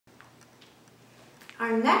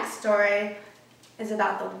Our next story is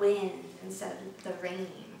about the wind instead of the rain,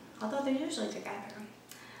 although they're usually together.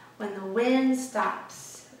 When the Wind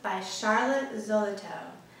Stops by Charlotte Zolotow,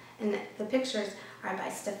 and the pictures are by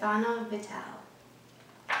Stefano Vitale.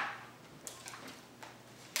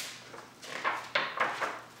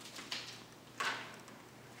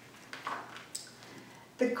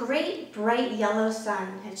 The great bright yellow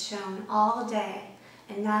sun had shone all day,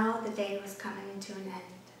 and now the day was coming to an end.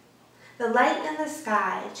 The light in the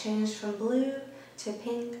sky changed from blue to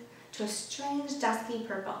pink to a strange dusky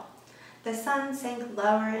purple. The sun sank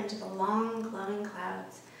lower into the long glowing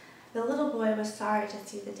clouds. The little boy was sorry to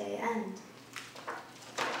see the day end.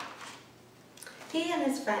 He and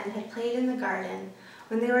his friend had played in the garden.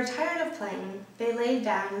 When they were tired of playing, they laid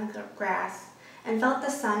down in the grass and felt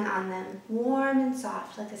the sun on them, warm and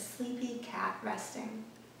soft like a sleepy cat resting.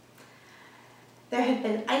 There had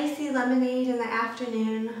been icy lemonade in the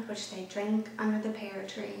afternoon, which they drank under the pear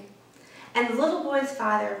tree. And the little boy's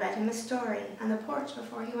father read him a story on the porch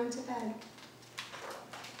before he went to bed.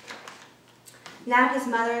 Now his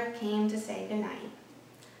mother came to say goodnight.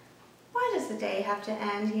 "Why does the day have to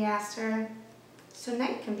end?" he asked her. "So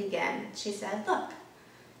night can begin," she said. "Look."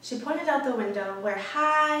 She pointed out the window where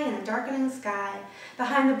high in the darkening sky,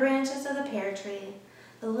 behind the branches of the pear tree,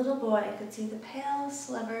 the little boy could see the pale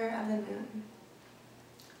sliver of the moon.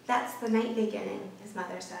 "That's the night beginning," his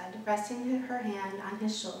mother said, resting her hand on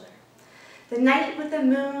his shoulder. "The night with the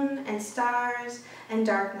moon and stars and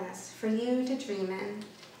darkness for you to dream in."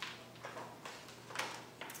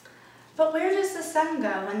 "But where does the sun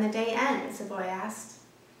go when the day ends?" the boy asked.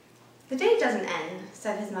 "The day doesn't end,"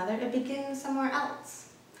 said his mother. "It begins somewhere else.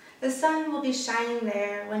 The sun will be shining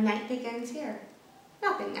there when night begins here.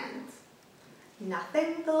 Nothing ends."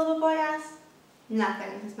 "Nothing?" the little boy asked.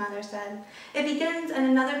 "Nothing," his mother said. "It begins in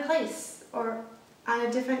another place or on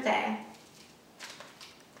a different day."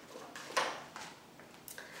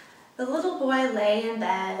 The little boy lay in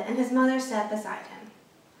bed and his mother sat beside him.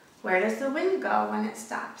 "Where does the wind go when it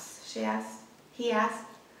stops?" He asked.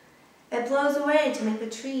 "It blows away to make the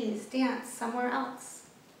trees dance somewhere else."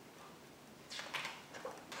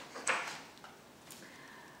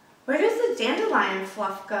 "Where does the dandelion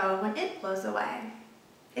fluff go when it blows away?"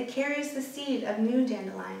 "It carries the seed of new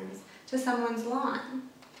dandelions to someone's lawn."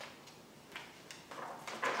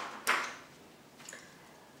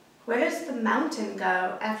 "Where does the mountain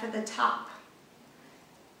go after the top?"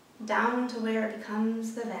 "Down to where it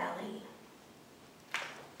becomes the valley."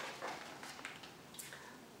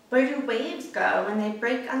 "Where do waves go when they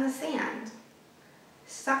break on the sand?"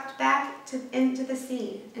 "Sucked back into the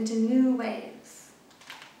sea, into new waves."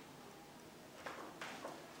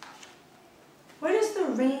 "Where does the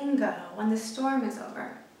rain go when the storm is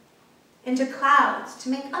over?" "Into clouds to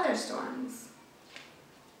make other storms."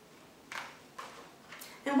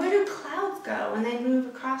 "And where do clouds go when they move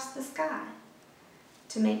across the sky?"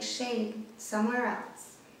 "To make shade somewhere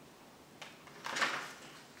else."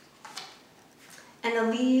 "And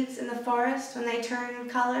the leaves in the forest when they turn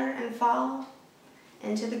color and fall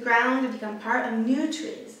into the ground to become part of new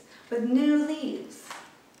trees with new leaves."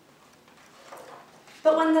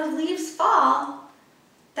 "But when the leaves fall,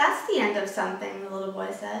 that's the end of something," the little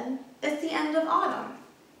boy said. "It's the end of autumn."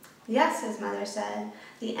 "Yes," his mother said,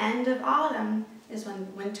 "the end of autumn is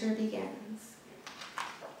when winter begins."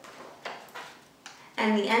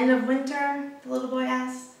 "And the end of winter?" the little boy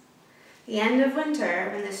asked. "The end of winter,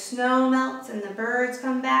 when the snow melts and the birds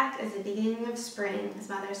come back, is the beginning of spring," his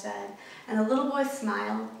mother said, and the little boy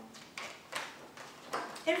smiled.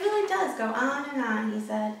 "It really does go on," he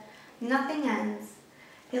said. "Nothing ends."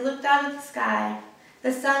 He looked out at the sky.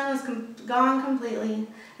 The sun was gone completely.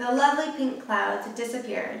 The lovely pink clouds had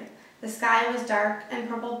disappeared. The sky was dark and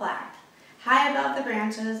purple-black. High above the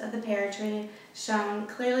branches of the pear tree shone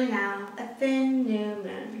clearly now a thin new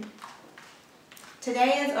moon.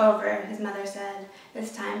 "Today is over," his mother said.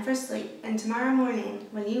 "It's time for sleep, and tomorrow morning,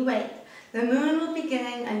 when you wake, the moon will be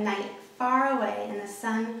beginning a night far away, and the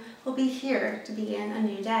sun will be here to begin a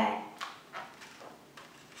new day."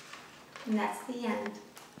 And that's the end.